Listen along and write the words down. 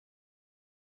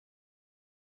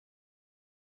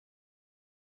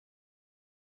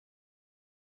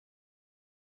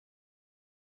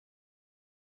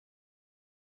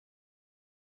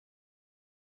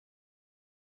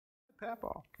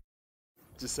Papaw.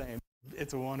 Just saying,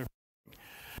 it's a wonderful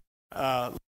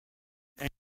thing. And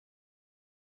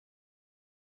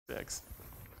 6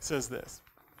 says this: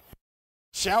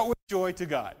 shout with joy to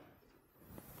God.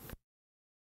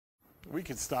 We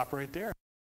could stop right there.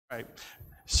 Right.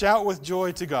 Shout with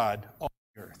joy to God, all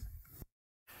the earth.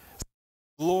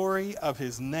 Glory of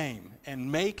his name,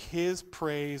 and make his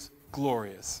praise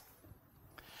glorious.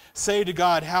 Say to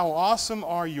God, how awesome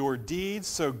are your deeds,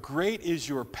 so great is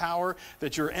your power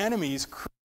that your enemies cry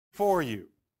for you.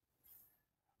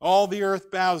 All the earth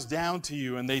bows down to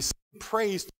you, and they sing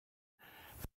praise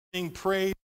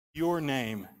to your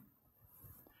name.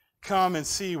 Come and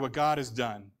see what God has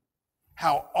done.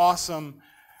 How awesome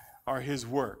are his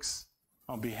works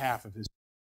on behalf of his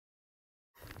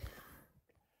people.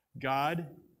 God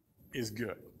is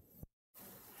good.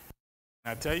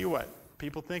 And I tell you what,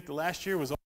 people think the last year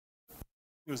was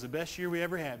the best year we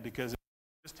ever had because of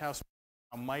just how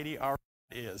mighty our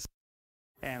God is.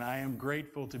 And I am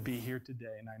grateful to be here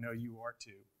today, and I know you are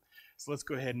too. So let's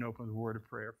go ahead and open the word of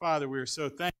prayer. Father, we are so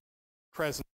thankful for your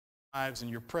presence in our lives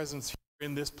and your presence here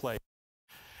in this place.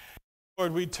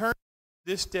 Lord, we turn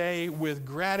this day with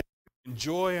gratitude and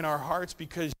joy in our hearts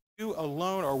because you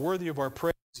alone are worthy of our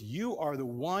praise. You are the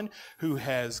one who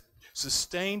has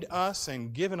sustained us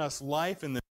and given us life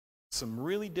in some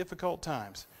really difficult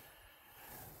times.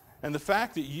 And the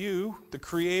fact that you, the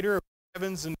creator of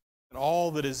heavens and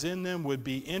all that is in them, would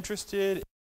be interested,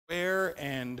 aware,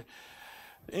 and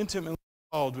intimately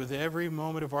involved with every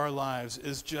moment of our lives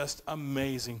is just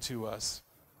amazing to us.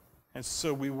 And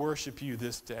so we worship you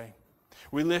this day.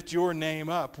 We lift your name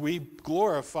up. We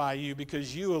glorify you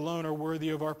because you alone are worthy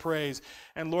of our praise.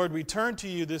 And Lord, we turn to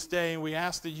you this day and we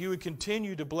ask that you would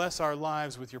continue to bless our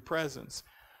lives with your presence.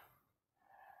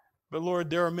 But Lord,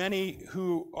 there are many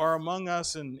who are among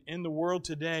us and in the world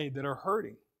today that are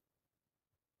hurting.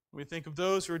 We think of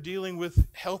those who are dealing with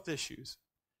health issues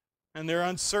and their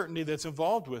uncertainty that's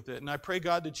involved with it. And I pray,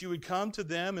 God, that you would come to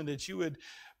them and that you would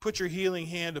put your healing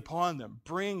hand upon them.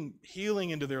 Bring healing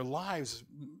into their lives.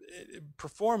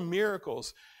 Perform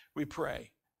miracles, we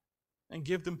pray, and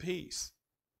give them peace.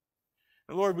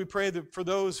 And Lord, we pray that for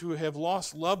those who have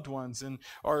lost loved ones and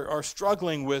are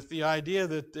struggling with the idea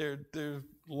that their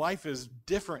life is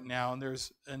different now and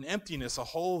there's an emptiness, a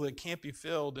hole that can't be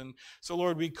filled. And so,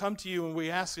 Lord, we come to you and we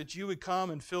ask that you would come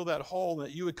and fill that hole,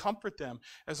 that you would comfort them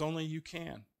as only you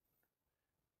can.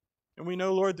 And we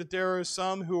know, Lord, that there are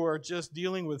some who are just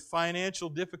dealing with financial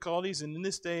difficulties, and in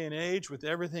this day and age, with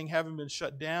everything having been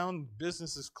shut down,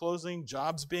 businesses closing,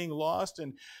 jobs being lost,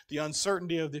 and the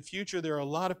uncertainty of the future, there are a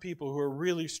lot of people who are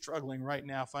really struggling right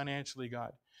now financially,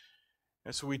 God.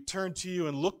 And so we turn to you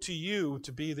and look to you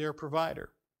to be their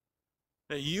provider,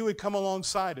 that you would come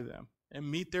alongside of them and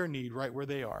meet their need right where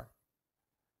they are.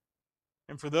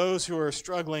 And for those who are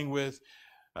struggling with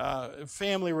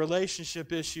family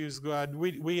relationship issues, God,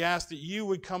 we ask that you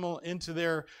would come into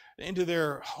their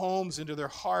homes, into their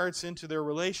hearts, into their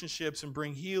relationships, and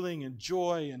bring healing and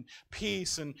joy and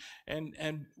peace. And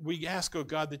we ask, oh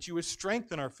God, that you would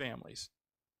strengthen our families.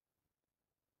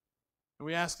 And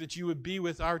we ask that you would be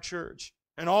with our church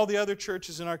and all the other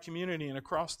churches in our community and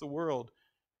across the world.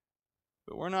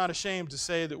 But we're not ashamed to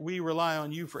say that we rely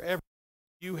on you for everything.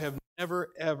 You have never,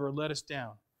 ever let us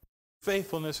down.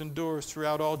 Faithfulness endures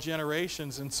throughout all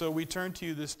generations. And so we turn to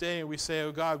you this day and we say,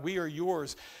 oh God, we are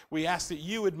yours. We ask that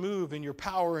you would move in your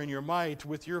power and your might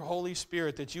with your Holy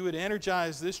Spirit, that you would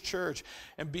energize this church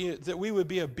and that we would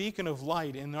be a beacon of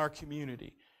light in our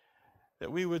community,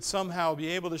 that we would somehow be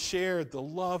able to share the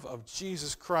love of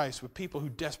Jesus Christ with people who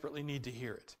desperately need to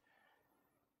hear it.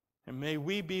 And may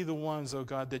we be the ones, oh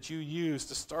God, that you use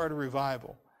to start a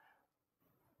revival.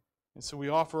 And so we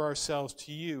offer ourselves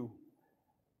to you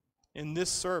in this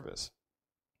service,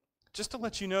 just to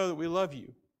let you know that we love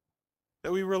you,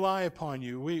 that we rely upon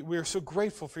you. We are so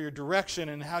grateful for your direction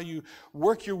and how you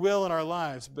work your will in our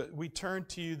lives. But we turn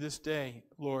to you this day,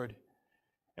 Lord,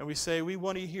 and we say we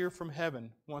want to hear from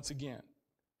heaven once again.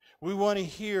 We want to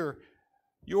hear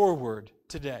your word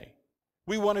today.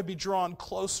 We want to be drawn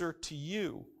closer to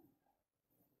you.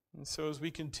 And so as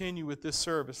we continue with this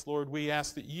service, Lord, we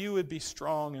ask that you would be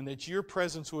strong and that your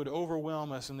presence would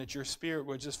overwhelm us and that your Spirit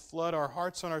would just flood our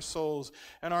hearts and our souls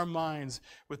and our minds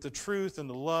with the truth and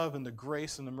the love and the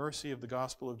grace and the mercy of the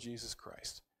gospel of Jesus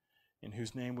Christ, in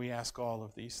whose name we ask all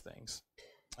of these things.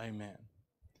 Amen.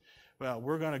 Well,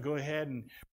 we're going to go ahead and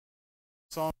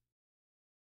song.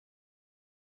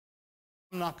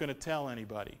 I'm not going to tell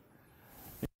anybody.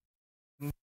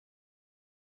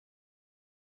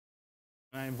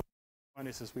 I invite you to join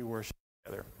us as we worship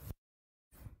together.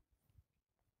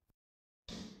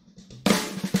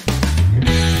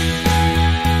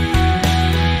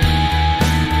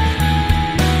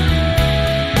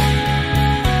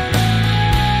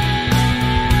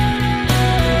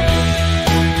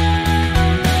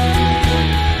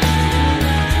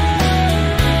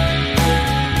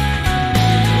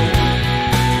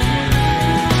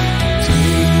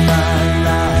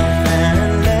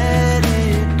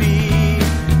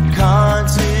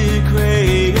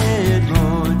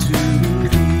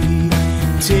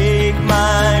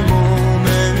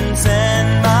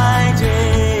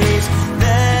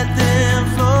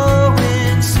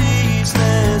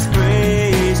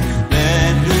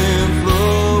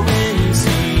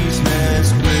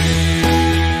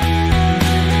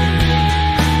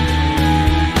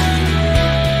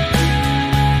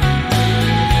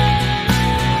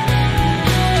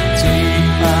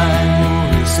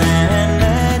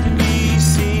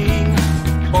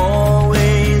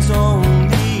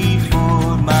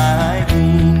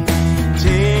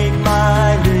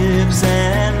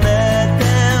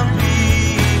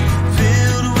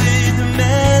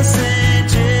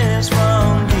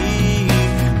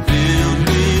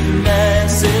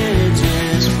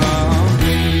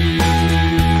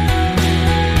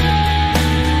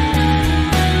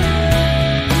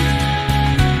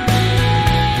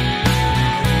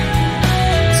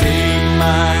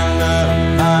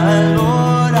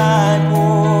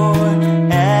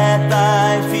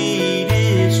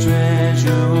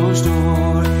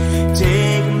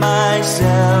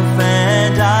 myself,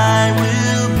 and I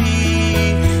will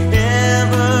be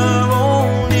ever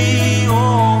only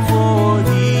all for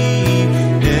thee,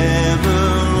 ever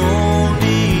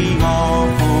only all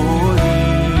for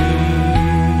thee,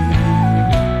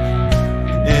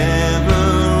 ever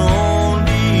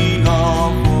only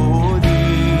all for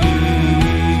thee,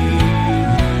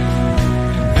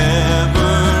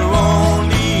 ever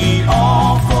only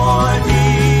all for thee.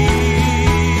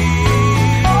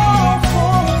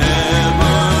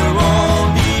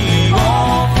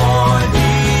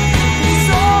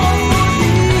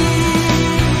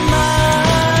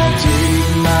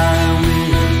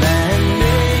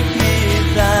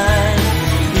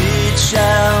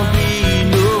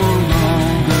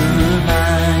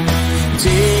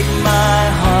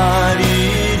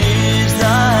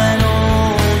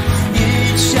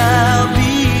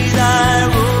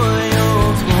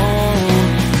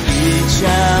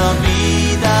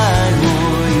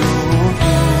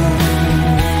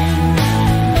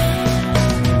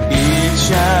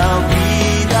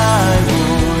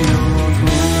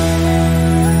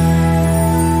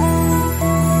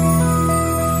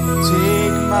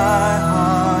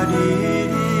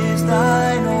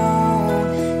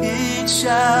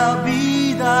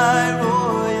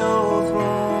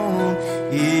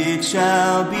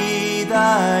 Shall be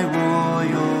thy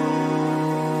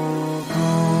royal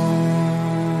throne.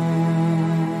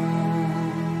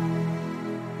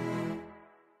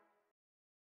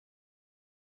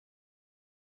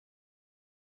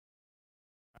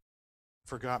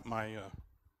 Forgot my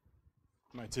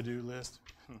to-do list.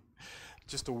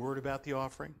 Just a word about the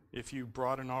offering. If you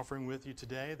brought an offering with you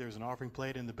today, there's an offering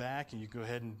plate in the back, and you go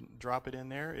ahead and drop it in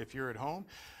there. If you're at home,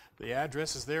 the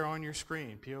address is there on your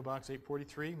screen. P.O. Box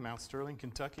 843, Mount Sterling,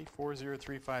 Kentucky,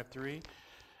 40353.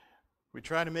 We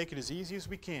try to make it as easy as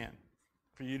we can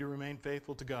for you to remain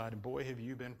faithful to God, and boy, have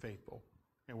you been faithful,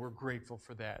 and we're grateful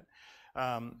for that.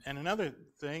 And another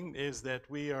thing is that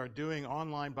we are doing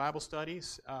online Bible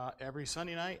studies every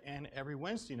Sunday night and every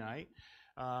Wednesday night.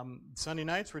 Sunday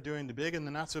nights, we're doing the big and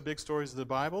the not-so-big stories of the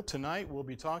Bible. Tonight, we'll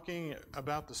be talking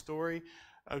about the story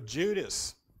of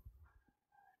Judas.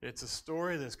 It's a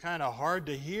story that's kind of hard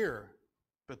to hear,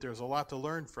 but there's a lot to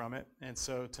learn from it. And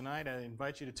so tonight, I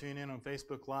invite you to tune in on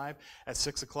Facebook Live at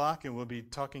 6 o'clock, and we'll be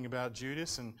talking about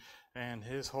Judas and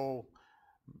his whole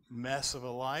mess of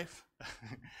a life.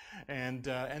 and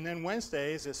then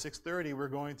Wednesdays at 6:30, we're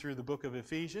going through the book of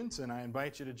Ephesians, and I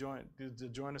invite you to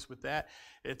join us with that.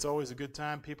 It's always a good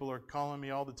time. People are calling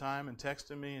me all the time and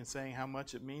texting me and saying how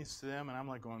much it means to them, and I'm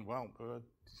like going, well,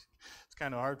 it's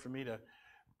kind of hard for me to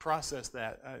process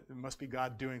that. It must be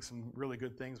God doing some really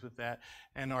good things with that.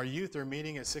 And our youth are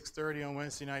meeting at 6:30 on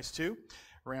Wednesday nights too.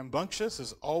 Rambunctious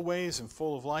as always and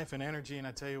full of life and energy, and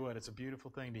I tell you what, it's a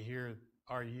beautiful thing to hear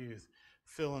our youth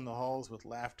filling the halls with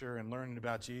laughter and learning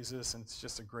about Jesus, and it's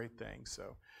just a great thing.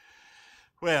 So,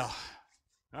 well,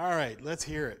 all right, let's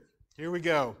hear it. Here we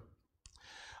go.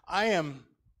 I am,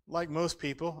 like most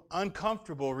people,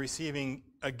 uncomfortable receiving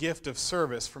a gift of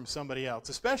service from somebody else,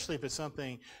 especially if it's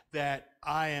something that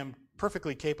I am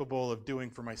perfectly capable of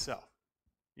doing for myself.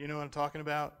 You know what I'm talking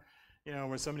about? You know,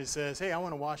 when somebody says, hey, I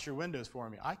want to wash your windows for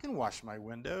me. I can wash my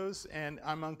windows, and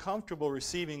I'm uncomfortable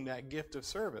receiving that gift of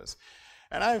service.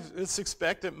 And I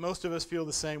expect that most of us feel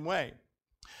the same way.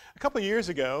 A couple of years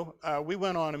ago, we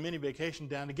went on a mini vacation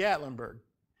down to Gatlinburg.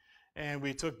 And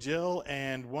we took Jill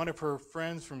and one of her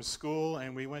friends from school,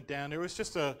 and we went down. It was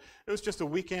just a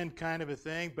weekend kind of a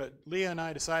thing, but Leah and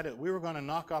I decided we were going to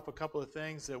knock off a couple of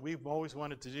things that we've always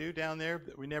wanted to do down there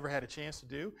that we never had a chance to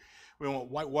do. We went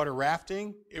whitewater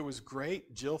rafting. It was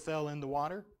great. Jill fell in the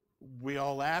water. We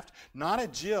all laughed. Not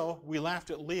at Jill, we laughed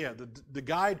at Leah. The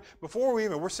guide, before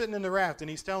we're sitting in the raft, and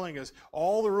he's telling us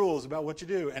all the rules about what you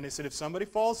do. And he said, if somebody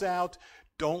falls out,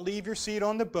 don't leave your seat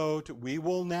on the boat. We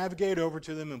will navigate over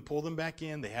to them and pull them back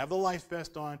in. They have the life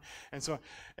vest on. And so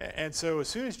as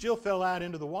soon as Jill fell out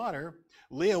into the water,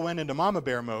 Leah went into mama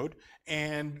bear mode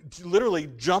and literally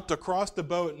jumped across the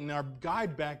boat. And our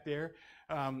guide back there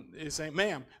is saying,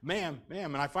 ma'am,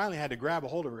 and I finally had to grab a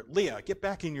hold of her. Leah, get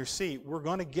back in your seat. We're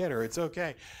going to get her. It's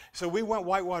okay. So we went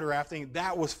whitewater rafting.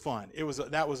 That was fun.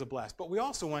 That was a blast. But we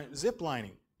also went zip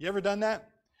lining. You ever done that?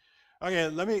 Okay,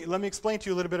 let me explain to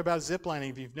you a little bit about zip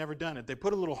lining if you've never done it. They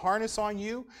put a little harness on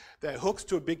you that hooks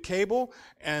to a big cable,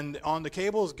 and on the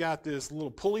cable has got this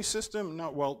little pulley system.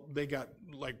 They got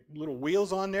like little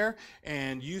wheels on there,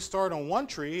 and you start on one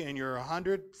tree and you're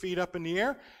 100 feet up in the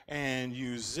air, and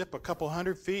you zip a couple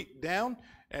hundred feet down,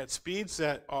 at speeds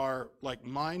that are like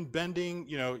mind-bending.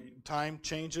 Time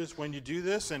changes when you do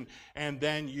this, and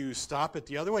then you stop at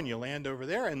the other one, you land over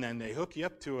there, and then they hook you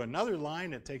up to another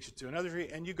line that takes you to another tree,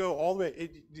 and you go all the way.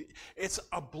 It's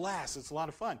a blast. It's a lot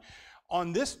of fun.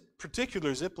 On this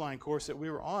particular zip line course that we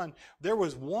were on, there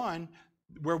was one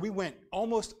where we went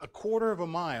almost a quarter of a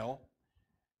mile,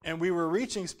 and we were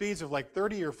reaching speeds of like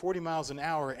 30 or 40 miles an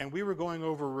hour, and we were going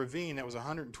over a ravine that was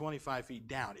 125 feet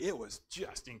down. It was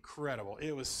just incredible.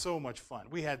 It was so much fun.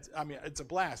 It's a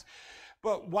blast.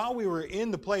 But while we were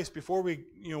in the place, before we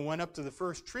went up to the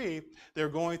first tree, they were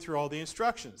going through all the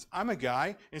instructions. I'm a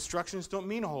guy. Instructions don't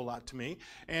mean a whole lot to me.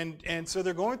 And so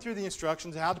they're going through the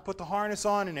instructions, how to put the harness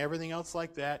on and everything else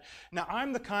like that. Now,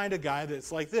 I'm the kind of guy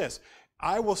that's like this.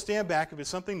 I will stand back if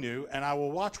it's something new, and I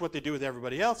will watch what they do with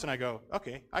everybody else, and I go,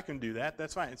 okay, I can do that.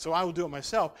 That's fine. And so I will do it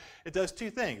myself. It does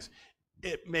two things.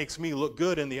 It makes me look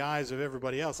good in the eyes of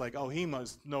everybody else, like, oh, he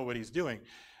must know what he's doing.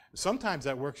 Sometimes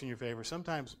that works in your favor.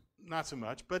 Sometimes not so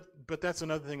much, but that's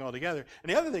another thing altogether.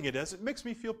 And the other thing it does, it makes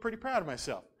me feel pretty proud of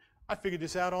myself. I figured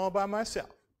this out all by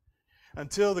myself.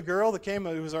 Until the girl that came,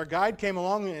 it was our guide, came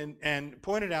along and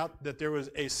pointed out that there was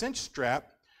a cinch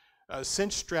strap,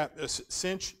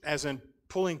 cinch as in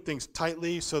pulling things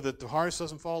tightly so that the harness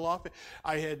doesn't fall off.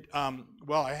 I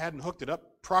hadn't hooked it up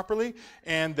properly,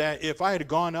 and that if I had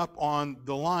gone up on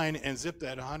the line and zipped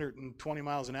at 120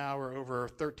 miles an hour over a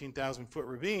 13,000-foot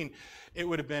ravine, it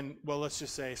would have been, well, let's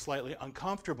just say, slightly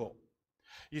uncomfortable.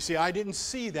 You see, I didn't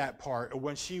see that part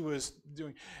when she was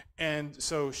doing, and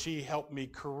so she helped me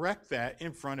correct that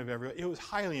in front of everyone. It was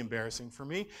highly embarrassing for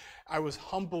me. I was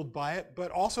humbled by it, but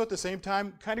also at the same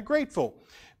time kind of grateful,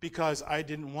 because I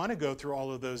didn't want to go through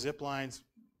all of those zip lines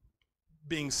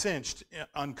being cinched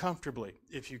uncomfortably,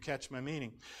 if you catch my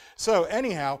meaning. So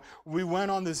anyhow, we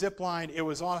went on the zip line. It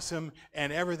was awesome,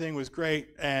 and everything was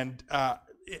great. And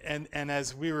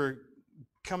as we were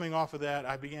coming off of that,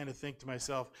 I began to think to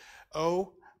myself,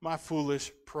 oh, my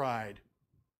foolish pride.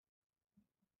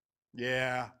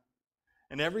 Yeah.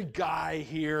 And every guy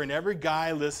here and every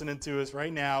guy listening to us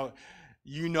right now,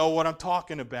 you know what I'm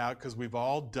talking about, because we've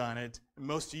all done it.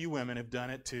 Most of you women have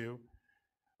done it too.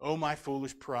 Oh, my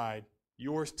foolish pride.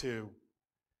 Yours too.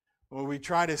 Well, we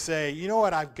try to say, you know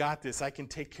what, I've got this. I can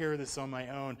take care of this on my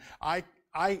own. I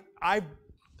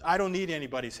don't need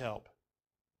anybody's help.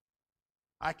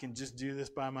 I can just do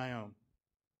this by my own.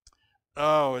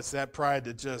 Oh, it's that pride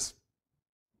that just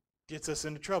gets us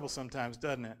into trouble sometimes,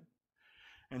 doesn't it?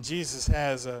 And Jesus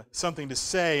has something to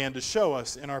say and to show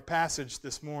us in our passage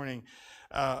this morning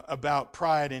about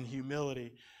pride and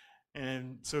humility.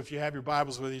 And so if you have your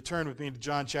Bibles with you, turn with me to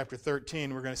John chapter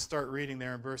 13. We're going to start reading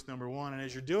there in verse number 1. And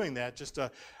as you're doing that,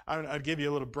 I'll give you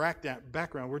a little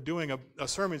background. We're doing a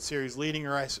sermon series leading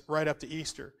right up to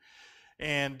Easter.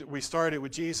 And we started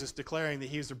with Jesus declaring that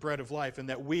he's the bread of life, and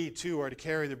that we too are to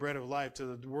carry the bread of life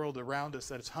to the world around us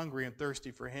that is hungry and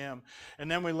thirsty for him. And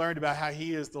then we learned about how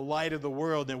he is the light of the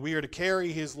world, and we are to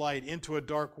carry his light into a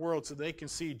dark world so they can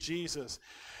see Jesus.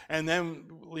 And then,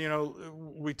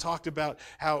 we talked about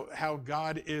how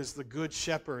God is the good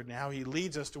shepherd and how he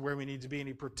leads us to where we need to be, and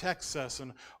he protects us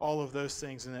and all of those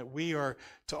things, and that we are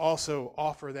to also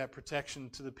offer that protection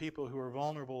to the people who are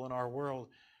vulnerable in our world.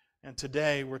 And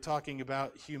today we're talking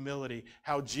about humility,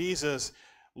 how Jesus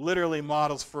literally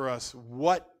models for us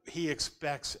what he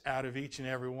expects out of each and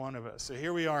every one of us. So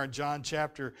here we are in John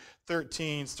chapter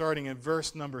 13, starting in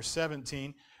verse number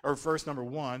 17, or verse number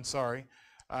 1, sorry.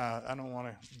 I don't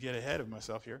want to get ahead of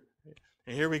myself here.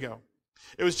 And here we go.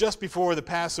 It was just before the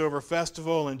Passover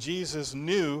festival, and Jesus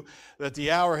knew that the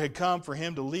hour had come for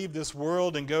him to leave this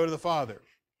world and go to the Father.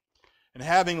 And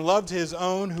having loved his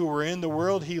own who were in the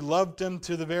world, he loved them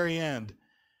to the very end.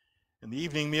 And the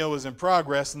evening meal was in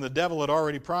progress, and the devil had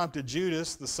already prompted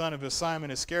Judas, the son of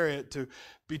Simon Iscariot, to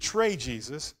betray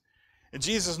Jesus. And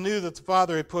Jesus knew that the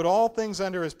Father had put all things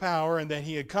under his power, and that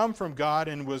he had come from God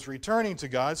and was returning to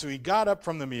God. So he got up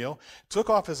from the meal, took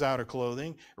off his outer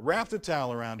clothing, wrapped a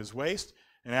towel around his waist,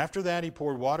 and after that he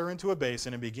poured water into a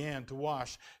basin and began to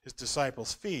wash his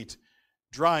disciples' feet,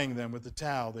 drying them with the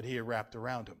towel that he had wrapped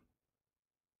around him.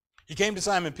 He came to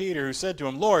Simon Peter, who said to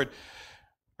him, "Lord,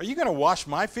 are you going to wash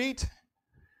my feet?"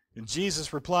 And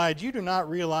Jesus replied, "You do not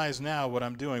realize now what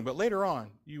I'm doing, but later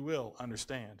on you will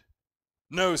understand."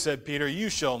 "No," said Peter, "you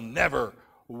shall never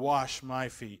wash my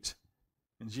feet."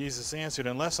 And Jesus answered,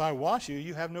 "Unless I wash you,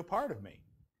 you have no part of me."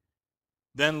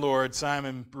 "Then, Lord,"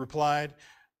 Simon replied,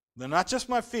 "then not just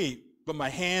my feet, but my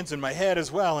hands and my head as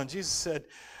well." And Jesus said,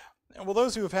 "Well,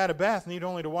 those who have had a bath need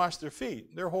only to wash their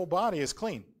feet. Their whole body is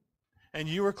clean. And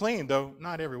you are clean, though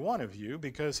not every one of you,"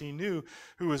 because he knew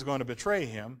who was going to betray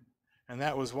him. And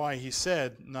that was why he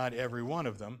said, not every one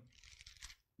of them.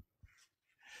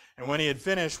 And when he had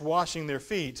finished washing their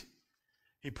feet,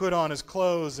 he put on his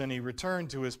clothes and he returned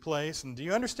to his place. And do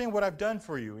you understand what I've done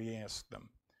for you? He asked them.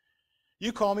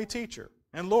 You call me teacher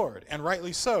and Lord, and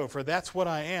rightly so, for that's what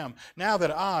I am. Now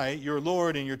that I, your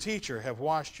Lord and your teacher, have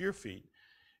washed your feet,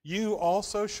 you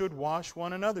also should wash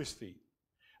one another's feet.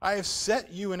 I have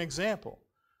set you an example,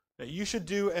 that you should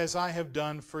do as I have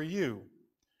done for you.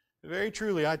 Very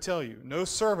truly, I tell you, no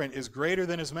servant is greater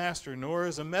than his master, nor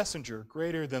is a messenger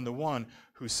greater than the one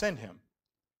who sent him.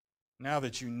 Now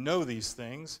that you know these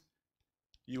things,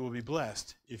 you will be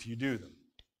blessed if you do them.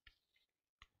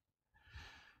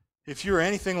 If you're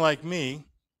anything like me,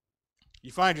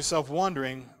 you find yourself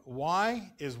wondering,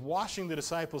 why is washing the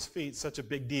disciples' feet such a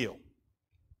big deal?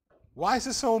 Why is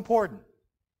this so important?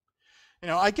 You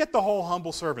know, I get the whole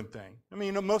humble servant thing. I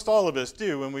mean, most all of us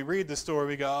do. When we read the story,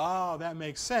 we go, oh, that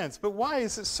makes sense. But why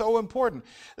is it so important?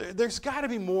 There's got to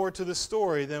be more to the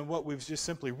story than what we've just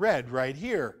simply read right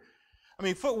here. I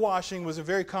mean, foot washing was a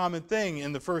very common thing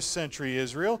in the first century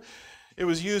Israel. It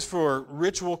was used for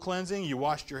ritual cleansing. You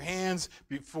washed your hands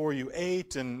before you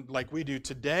ate, and like we do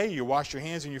today, you washed your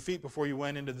hands and your feet before you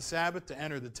went into the Sabbath to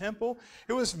enter the temple.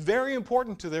 It was very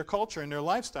important to their culture and their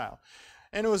lifestyle.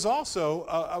 And it was also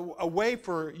a way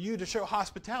for you to show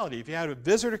hospitality. If you had a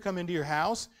visitor come into your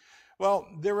house, well,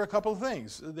 there were a couple of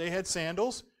things. They had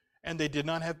sandals, and they did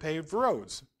not have paved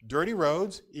roads. Dirty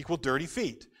roads equal dirty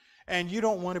feet. And you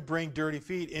don't want to bring dirty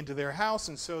feet into their house,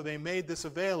 and so they made this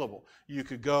available. You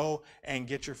could go and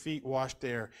get your feet washed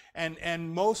there.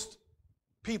 And most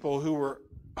people who were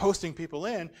hosting people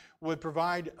in would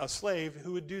provide a slave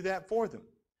who would do that for them.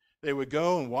 They would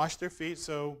go and wash their feet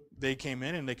so they came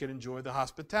in and they could enjoy the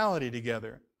hospitality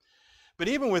together. But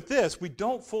even with this, we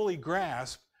don't fully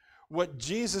grasp what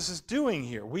Jesus is doing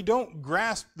here. We don't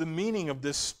grasp the meaning of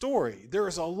this story. There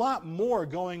is a lot more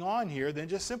going on here than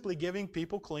just simply giving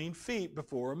people clean feet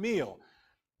before a meal.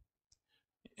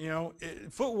 You know,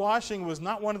 foot washing was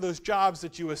not one of those jobs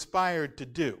that you aspired to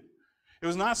do. It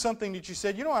was not something that you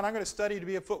said, you know what, I'm going to study to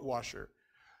be a foot washer.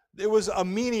 It was a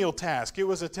menial task. It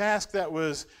was a task that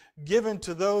was given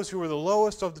to those who were the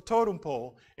lowest of the totem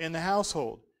pole in the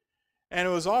household. And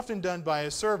it was often done by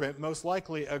a servant, most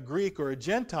likely a Greek or a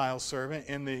Gentile servant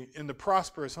in the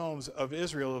prosperous homes of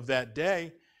Israel of that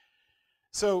day.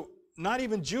 So not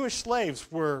even Jewish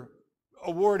slaves were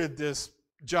awarded this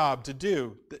job to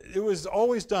do. It was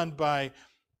always done by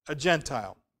a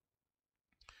Gentile.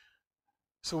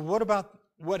 So what about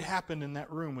what happened in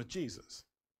that room with Jesus?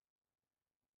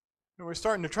 And we're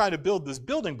starting to try to build this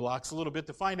building blocks a little bit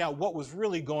to find out what was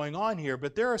really going on here.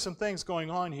 But there are some things going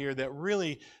on here that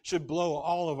really should blow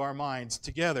all of our minds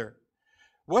together.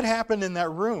 What happened in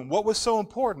that room? What was so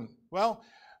important? Well,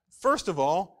 first of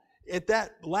all, at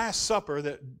that Last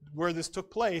Supper where this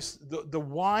took place, the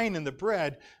wine and the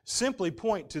bread simply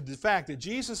point to the fact that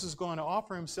Jesus is going to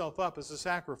offer himself up as a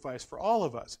sacrifice for all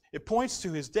of us. It points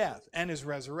to his death and his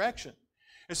resurrection.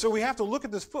 And so we have to look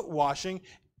at this foot washing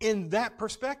in that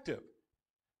perspective.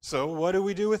 So what do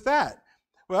we do with that?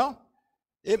 Well,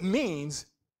 it means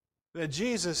that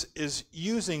Jesus is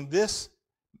using this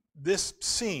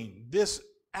scene, this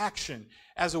action,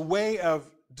 as a way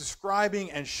of describing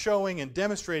and showing and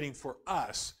demonstrating for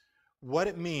us what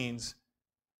it means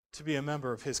to be a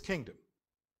member of his kingdom.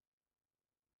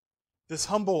 This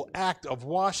humble act of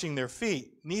washing their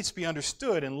feet needs to be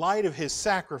understood in light of his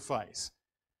sacrifice.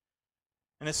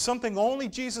 And it's something only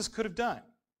Jesus could have done.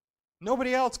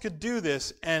 Nobody else could do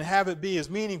this and have it be as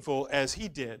meaningful as he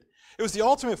did. It was the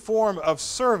ultimate form of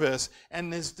service,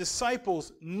 and his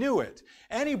disciples knew it.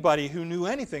 Anybody who knew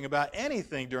anything about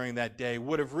anything during that day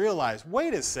would have realized,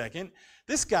 wait a second,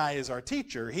 this guy is our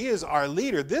teacher. He is our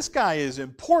leader. This guy is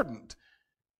important.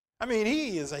 I mean,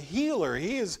 he is a healer.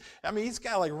 He's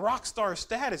got like rock star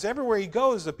status. Everywhere he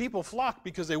goes, the people flock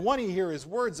because they want to hear his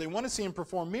words. They want to see him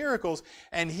perform miracles.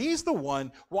 And he's the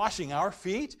one washing our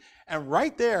feet. And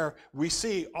right there, we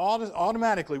see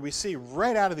automatically, we see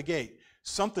right out of the gate,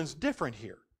 something's different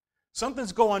here.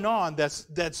 Something's going on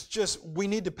that's just we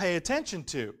need to pay attention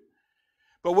to.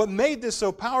 But what made this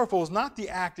so powerful is not the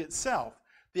act itself.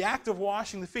 The act of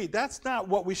washing the feet, that's not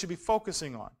what we should be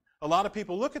focusing on. A lot of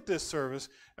people look at this service,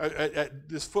 at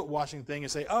this foot washing thing,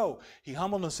 and say, oh, he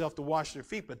humbled himself to wash their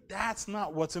feet. But that's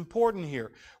not what's important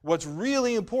here. What's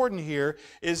really important here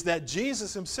is that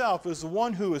Jesus himself is the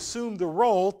one who assumed the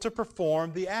role to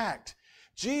perform the act.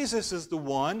 Jesus is the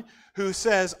one who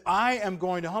says, I am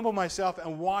going to humble myself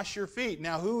and wash your feet.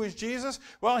 Now, who is Jesus?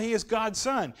 Well, he is God's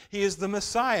Son. He is the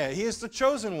Messiah. He is the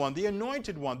chosen one, the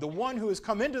anointed one, the one who has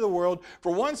come into the world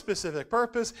for one specific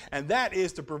purpose, and that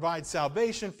is to provide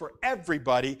salvation for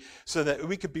everybody so that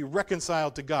we could be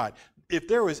reconciled to God. If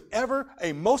there was ever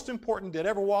a most important that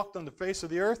ever walked on the face of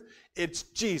the earth, it's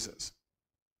Jesus.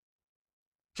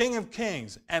 King of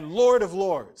kings and Lord of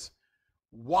lords,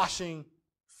 washing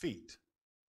feet.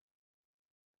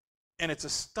 And it's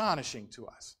astonishing to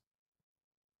us.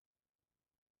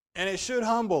 And it should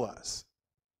humble us.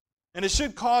 And it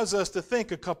should cause us to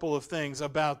think a couple of things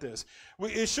about this.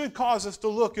 It should cause us to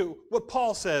look at what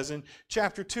Paul says in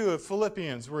chapter 2 of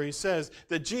Philippians, where he says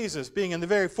that Jesus, being in the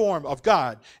very form of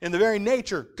God, in the very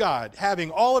nature God,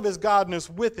 having all of his godness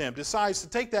with him, decides to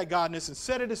take that godness and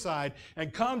set it aside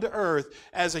and come to earth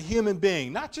as a human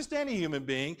being. Not just any human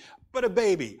being, but a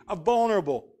baby, a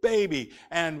vulnerable baby,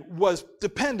 and was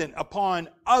dependent upon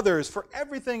others for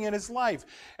everything in his life.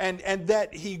 And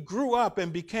that he grew up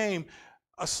and became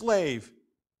a slave,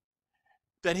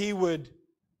 that he would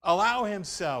allow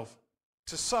himself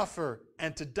to suffer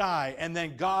and to die, and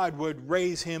then God would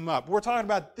raise him up. We're talking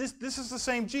about this. This is the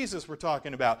same Jesus we're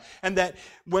talking about. And that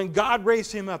when God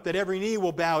raised him up, that every knee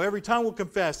will bow, every tongue will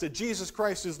confess that Jesus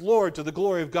Christ is Lord to the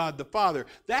glory of God the Father.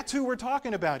 That's who we're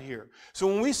talking about here. So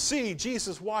when we see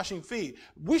Jesus washing feet,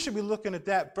 we should be looking at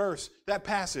that verse, that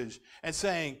passage, and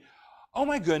saying, oh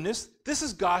my goodness, this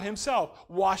is God himself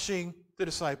washing the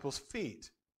disciples'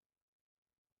 feet.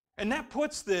 And that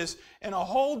puts this in a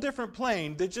whole different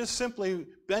plane than just simply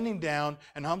bending down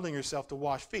and humbling yourself to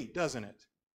wash feet, doesn't it?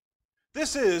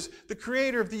 This is the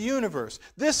creator of the universe.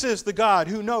 This is the God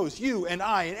who knows you and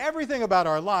I and everything about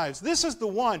our lives. This is the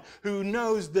one who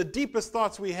knows the deepest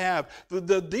thoughts we have,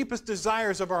 the deepest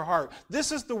desires of our heart.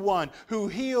 This is the one who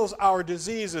heals our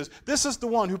diseases. This is the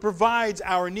one who provides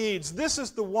our needs. This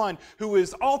is the one who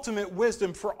is ultimate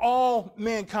wisdom for all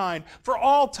mankind, for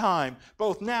all time,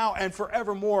 both now and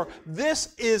forevermore.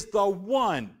 This is the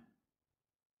one.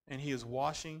 And he is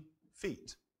washing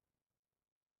feet.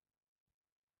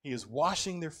 He is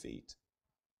washing their feet.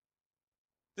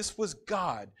 This was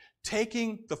God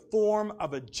taking the form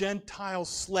of a Gentile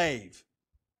slave.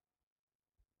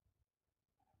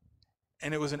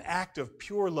 And it was an act of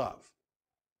pure love.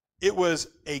 It was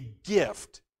a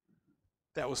gift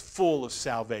that was full of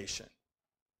salvation.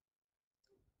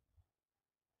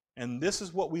 And this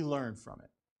is what we learn from it.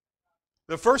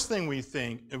 The first thing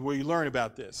we learn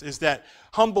about this is that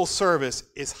humble service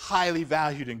is highly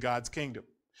valued in God's kingdom.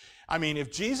 I mean,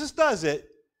 if Jesus does it,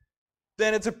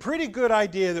 then it's a pretty good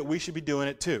idea that we should be doing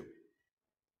it too.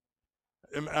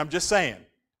 I'm just saying.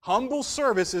 Humble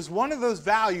service is one of those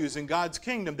values in God's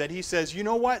kingdom that he says, you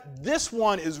know what? This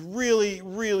one is really,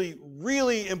 really,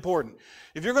 really important.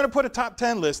 If you're going to put a top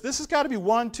 10 list, this has got to be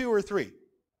 1, 2, or 3.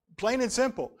 Plain and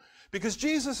simple. Because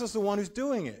Jesus is the one who's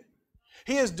doing it.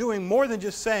 He is doing more than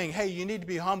just saying, hey, you need to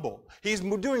be humble. He's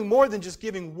doing more than just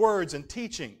giving words and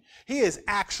teaching. He is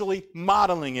actually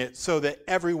modeling it so that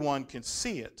everyone can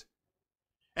see it.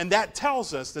 And that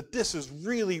tells us that this is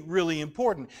really, really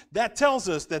important. That tells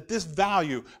us that this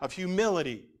value of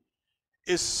humility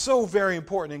is so very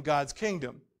important in God's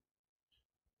kingdom.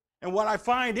 And what I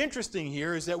find interesting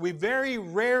here is that we very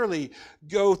rarely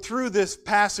go through this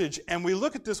passage and we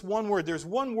look at this one word. There's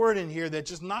one word in here that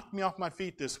just knocked me off my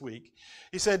feet this week.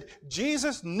 He said,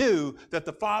 Jesus knew that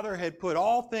the Father had put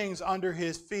all things under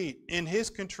his feet, in his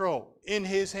control, in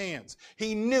his hands.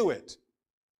 He knew it.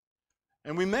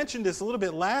 And we mentioned this a little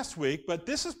bit last week, but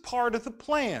this is part of the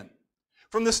plan.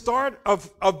 From the start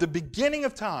of the beginning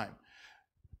of time,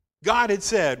 God had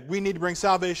said, we need to bring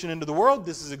salvation into the world.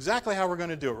 This is exactly how we're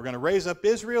going to do it. We're going to raise up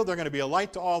Israel. They're going to be a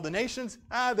light to all the nations.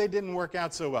 They didn't work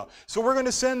out so well. So we're going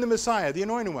to send the Messiah, the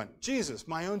anointed one, Jesus,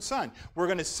 my own son. We're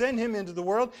going to send him into the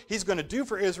world. He's going to do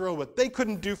for Israel what they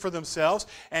couldn't do for themselves.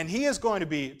 And he is going to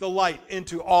be the light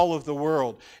into all of the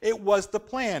world. It was the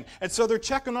plan. And so they're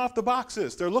checking off the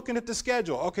boxes. They're looking at the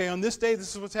schedule. Okay, on this day,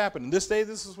 this is what's happening. This day,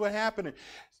 this is what happened.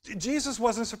 Jesus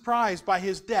wasn't surprised by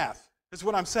his death. That's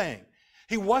what I'm saying.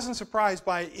 He wasn't surprised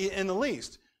by it in the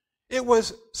least. It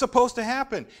was supposed to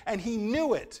happen, and he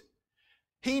knew it.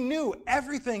 He knew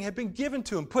everything had been given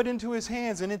to him, put into his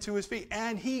hands and into his feet,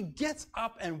 and he gets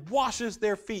up and washes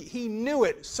their feet. He knew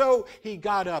it, so he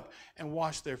got up and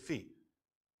washed their feet.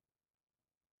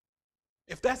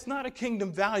 If that's not a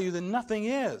kingdom value, then nothing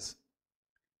is.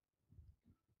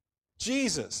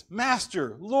 Jesus,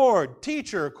 Master, Lord,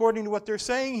 Teacher, according to what they're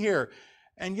saying here,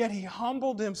 and yet he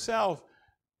humbled himself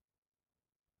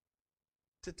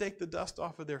to take the dust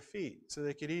off of their feet so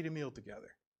they could eat a meal together.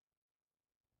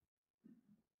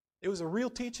 It was a real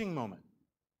teaching moment.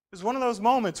 It was one of those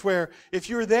moments where if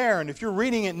you're there and if you're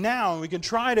reading it now and we can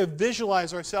try to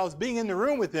visualize ourselves being in the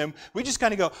room with him, we just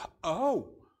kind of go, oh,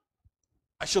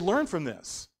 I should learn from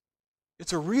this.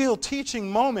 It's a real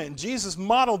teaching moment. And Jesus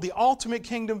modeled the ultimate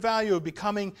kingdom value of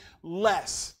becoming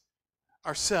less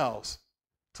ourselves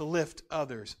to lift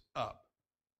others up.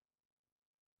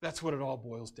 That's what it all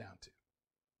boils down to.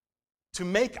 To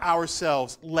make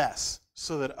ourselves less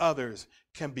so that others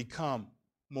can become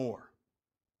more.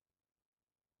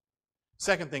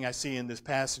 Second thing I see in this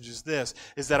passage is this,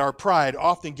 is that our pride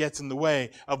often gets in the way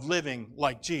of living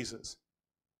like Jesus.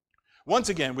 Once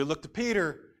again, we look to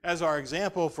Peter as our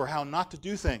example for how not to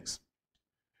do things.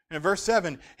 And in verse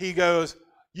 7, he goes,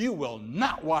 "You will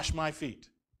not wash my feet."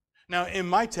 Now, in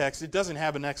my text, it doesn't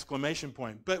have an exclamation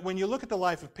point. But when you look at the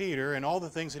life of Peter and all the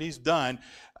things that he's done,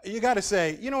 you got to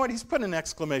say, you know what, he's putting an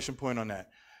exclamation point on that.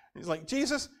 He's like,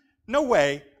 Jesus, no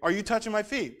way are you touching my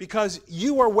feet because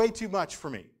you are way too much for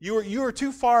me. You are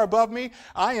too far above me.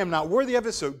 I am not worthy of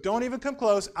it, so don't even come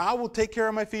close. I will take care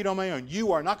of my feet on my own.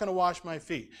 You are not going to wash my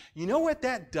feet. You know what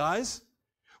that does?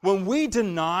 When we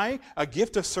deny a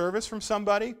gift of service from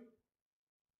somebody,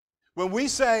 when we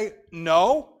say,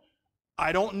 no,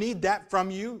 I don't need that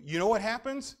from you, you know what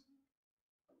happens?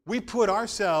 We put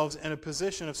ourselves in a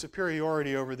position of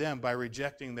superiority over them by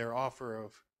rejecting their offer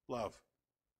of love.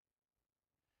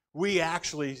 We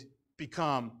actually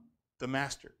become the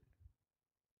master.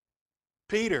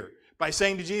 Peter, by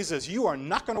saying to Jesus, you are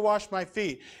not going to wash my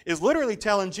feet, is literally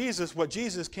telling Jesus what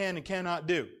Jesus can and cannot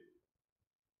do.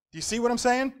 Do you see what I'm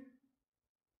saying?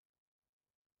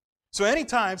 So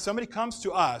anytime somebody comes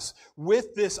to us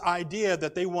with this idea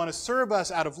that they want to serve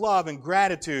us out of love and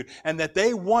gratitude and that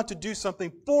they want to do something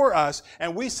for us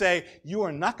and we say, you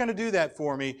are not going to do that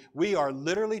for me, we are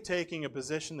literally taking a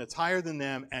position that's higher than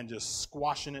them and just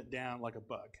squashing it down like a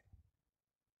bug.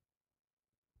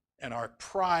 And our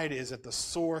pride is at the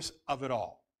source of it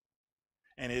all.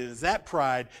 And it is that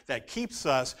pride that keeps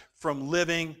us from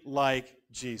living like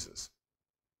Jesus,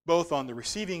 both on the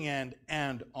receiving end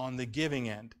and on the giving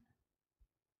end.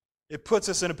 It puts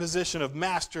us in a position of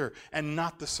master and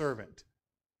not the servant.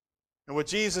 And what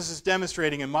Jesus is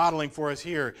demonstrating and modeling for us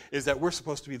here is that we're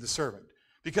supposed to be the servant.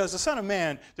 Because the Son of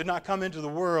Man did not come into the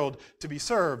world to be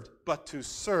served, but to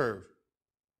serve.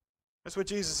 That's what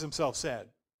Jesus himself said.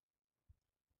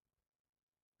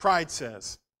 Pride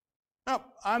says, no,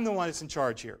 I'm the one that's in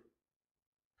charge here.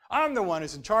 I'm the one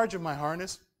who's in charge of my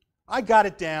harness. I got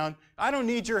it down. I don't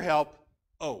need your help.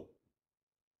 Oh.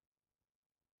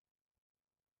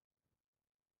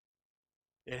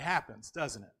 It happens,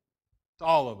 doesn't it? To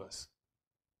all of us.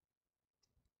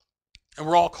 And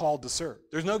we're all called to serve.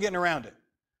 There's no getting around it.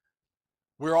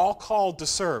 We're all called to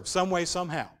serve, some way,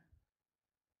 somehow.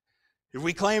 If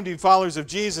we claim to be followers of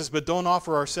Jesus but don't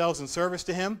offer ourselves in service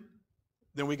to him,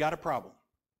 then we got a problem.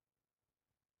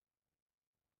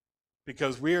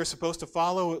 Because we are supposed to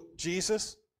follow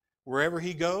Jesus wherever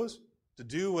he goes, to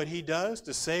do what he does,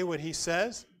 to say what he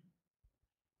says.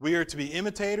 We are to be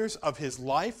imitators of his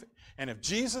life. And if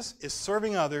Jesus is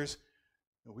serving others,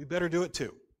 we better do it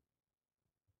too.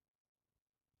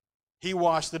 He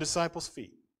washed the disciples'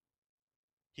 feet.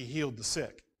 He healed the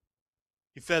sick.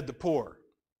 He fed the poor.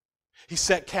 He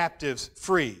set captives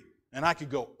free. And I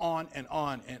could go on and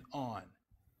on and on.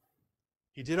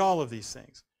 He did all of these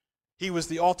things. He was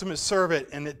the ultimate servant,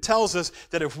 and it tells us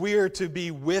that if we are to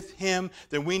be with him,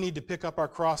 then we need to pick up our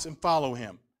cross and follow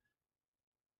him.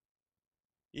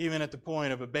 Even at the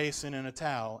point of a basin and a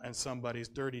towel and somebody's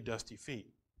dirty, dusty feet.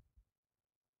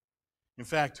 In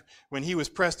fact, when he was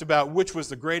pressed about which was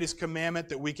the greatest commandment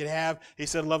that we could have, he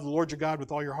said, love the Lord your God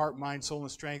with all your heart, mind, soul, and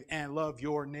strength, and love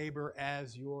your neighbor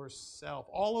as yourself.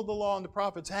 All of the law and the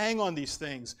prophets hang on these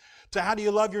things. So how do you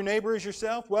love your neighbor as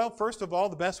yourself? Well, first of all,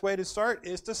 the best way to start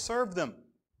is to serve them.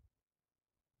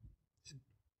 It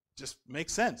just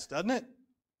makes sense, doesn't it?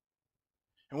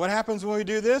 And what happens when we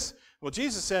do this? Well,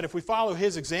 Jesus said if we follow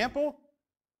his example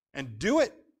and do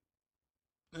it,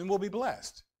 then we'll be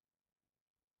blessed.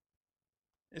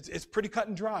 It's pretty cut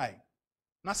and dry.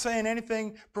 I'm not saying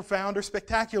anything profound or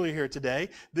spectacular here today.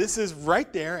 This is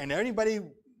right there, and anybody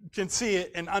can see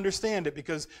it and understand it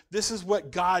because this is what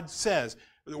God says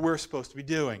that we're supposed to be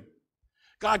doing.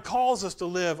 God calls us to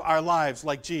live our lives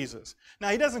like Jesus. Now,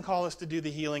 he doesn't call us to do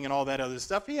the healing and all that other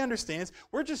stuff. He understands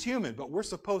we're just human, but we're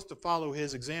supposed to follow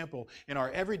his example in our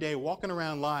everyday walking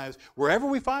around lives, wherever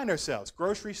we find ourselves,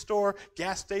 grocery store,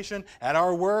 gas station, at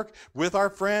our work, with our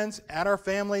friends, at our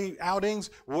family outings,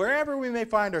 wherever we may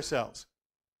find ourselves.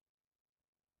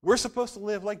 We're supposed to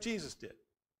live like Jesus did.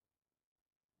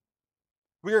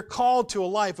 We are called to a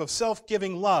life of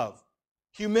self-giving love,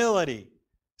 humility,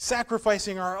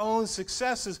 sacrificing our own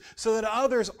successes so that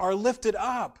others are lifted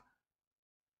up.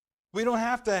 We don't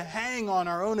have to hang on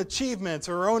our own achievements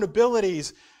or our own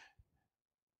abilities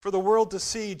for the world to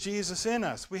see Jesus in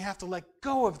us. We have to let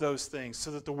go of those things so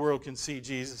that the world can see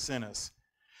Jesus in us.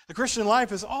 The Christian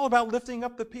life is all about lifting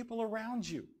up the people around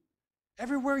you.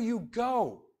 Everywhere you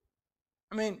go.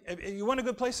 I mean, if you want a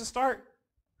good place to start,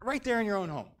 right there in your own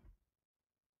home.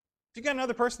 If you got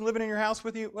another person living in your house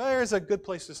with you, well, there's a good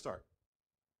place to start.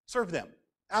 Serve them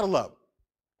out of love.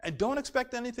 And don't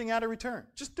expect anything out of return.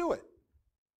 Just do it.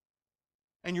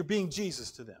 And you're being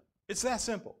Jesus to them. It's that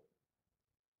simple.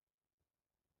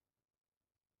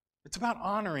 It's about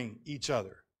honoring each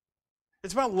other.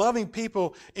 It's about loving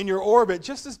people in your orbit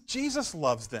just as Jesus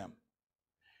loves them.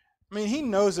 I mean, he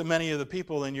knows that many of the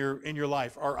people in your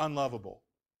life are unlovable.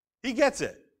 He gets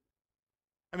it.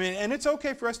 I mean, and it's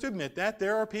okay for us to admit that.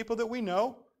 There are people that we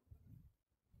know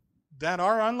that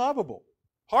are unlovable,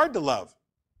 hard to love,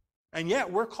 and yet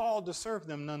we're called to serve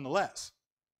them nonetheless.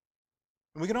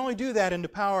 And we can only do that in the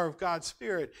power of God's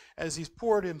Spirit as He's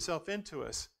poured Himself into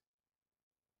us.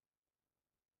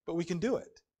 But we can do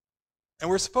it. And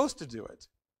we're supposed to do it.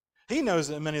 He knows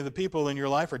that many of the people in your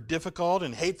life are difficult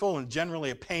and hateful and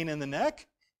generally a pain in the neck.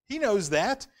 He knows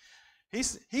that.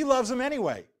 He loves them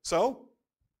anyway. So,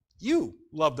 you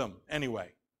love them anyway.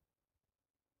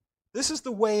 This is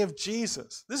the way of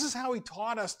Jesus. This is how He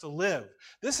taught us to live.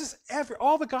 This is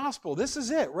all the gospel. This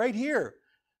is it right here.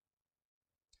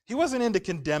 He wasn't into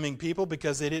condemning people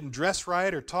because they didn't dress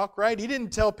right or talk right. He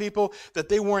didn't tell people that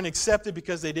they weren't accepted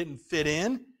because they didn't fit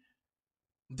in,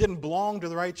 didn't belong to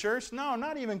the right church. No,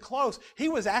 not even close. He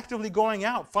was actively going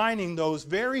out, finding those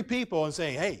very people and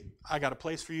saying, hey, I got a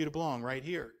place for you to belong right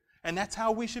here. And that's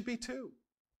how we should be too.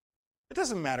 It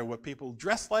doesn't matter what people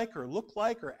dress like or look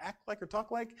like or act like or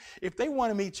talk like. If they want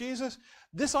to meet Jesus,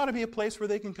 this ought to be a place where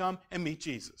they can come and meet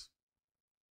Jesus.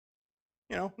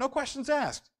 You know, no questions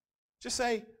asked. Just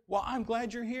say, well, I'm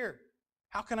glad you're here.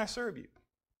 How can I serve you?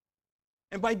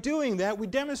 And by doing that, we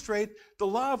demonstrate the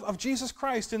love of Jesus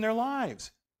Christ in their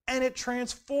lives. And it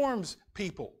transforms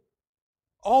people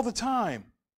all the time.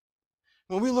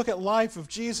 When we look at life of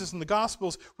Jesus in the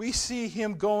Gospels, we see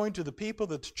Him going to the people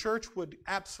that the church would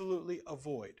absolutely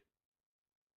avoid.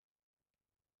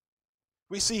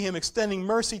 We see Him extending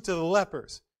mercy to the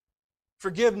lepers,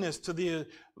 forgiveness to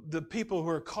the people who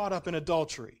are caught up in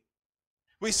adultery.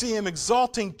 We see Him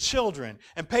exalting children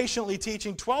and patiently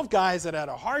teaching 12 guys that had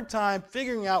a hard time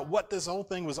figuring out what this whole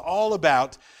thing was all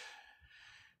about.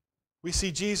 We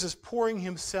see Jesus pouring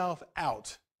Himself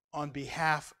out on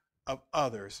behalf of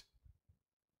others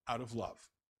out of love.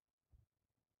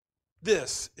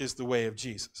 This is the way of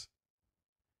Jesus.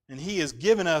 And He has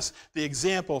given us the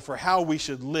example for how we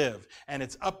should live. And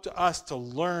it's up to us to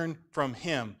learn from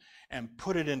Him and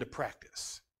put it into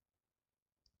practice.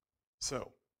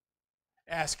 So,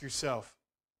 ask yourself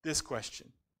this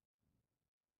question.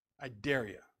 I dare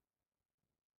you.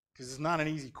 Because it's not an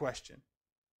easy question.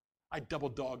 I double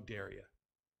dog dare you.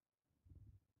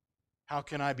 How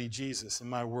can I be Jesus in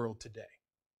my world today?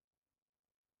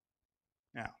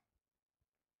 Now,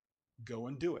 go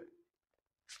and do it.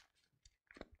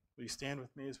 Will you stand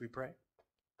with me as we pray?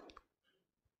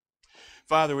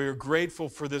 Father, we are grateful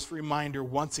for this reminder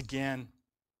once again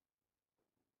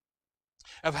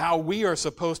of how we are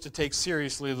supposed to take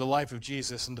seriously the life of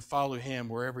Jesus and to follow Him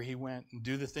wherever He went and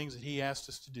do the things that He asked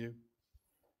us to do.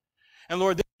 And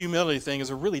Lord, this humility thing is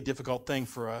a really difficult thing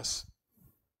for us.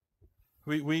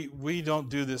 We don't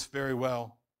do this very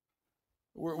well.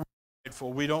 We're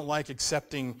prideful. We don't like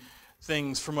accepting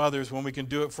things from others when we can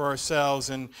do it for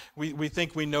ourselves, and we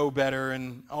think we know better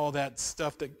and all that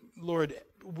stuff. That, Lord,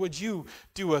 would you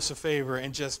do us a favor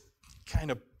and just kind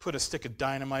of put a stick of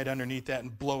dynamite underneath that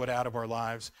and blow it out of our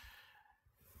lives?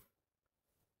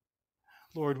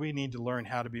 Lord, we need to learn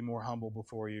how to be more humble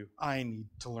before you. I need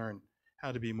to learn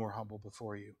how to be more humble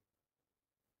before you.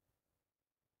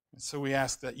 And so we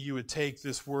ask that you would take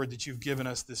this word that you've given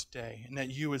us this day and that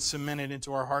you would cement it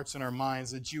into our hearts and our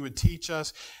minds, that you would teach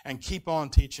us and keep on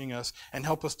teaching us and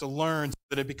help us to learn so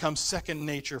that it becomes second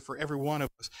nature for every one of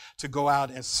us to go out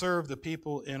and serve the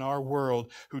people in our world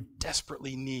who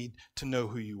desperately need to know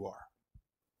who you are.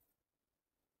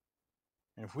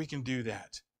 And if we can do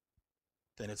that,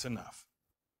 then it's enough,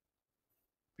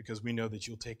 because we know that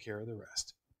you'll take care of the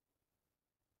rest.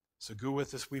 So go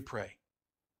with us, we pray.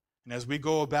 And as we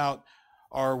go about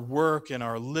our work and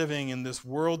our living in this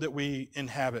world that we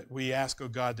inhabit, we ask, oh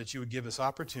God, that you would give us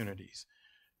opportunities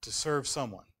to serve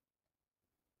someone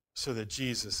so that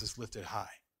Jesus is lifted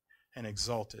high and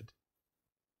exalted.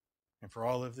 And for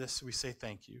all of this, we say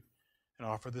thank you. and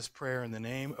offer this prayer in the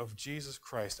name of Jesus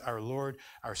Christ, our Lord,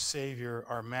 our Savior,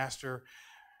 our Master,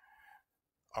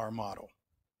 our model.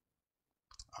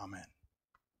 Amen.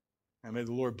 And may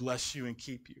the Lord bless you and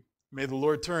keep you. May the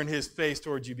Lord turn his face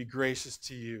towards you, be gracious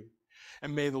to you.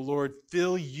 And may the Lord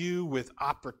fill you with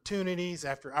opportunities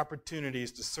after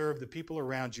opportunities to serve the people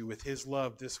around you with his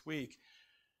love this week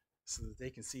so that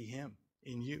they can see him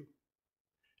in you.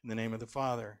 In the name of the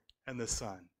Father, and the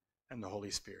Son, and the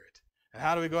Holy Spirit. And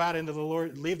how do we go out into the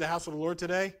Lord, leave the house of the Lord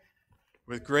today?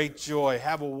 With great joy.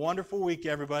 Have a wonderful week,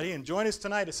 everybody. And join us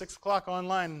tonight at 6 o'clock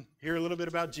online. Hear a little bit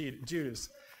about Judas.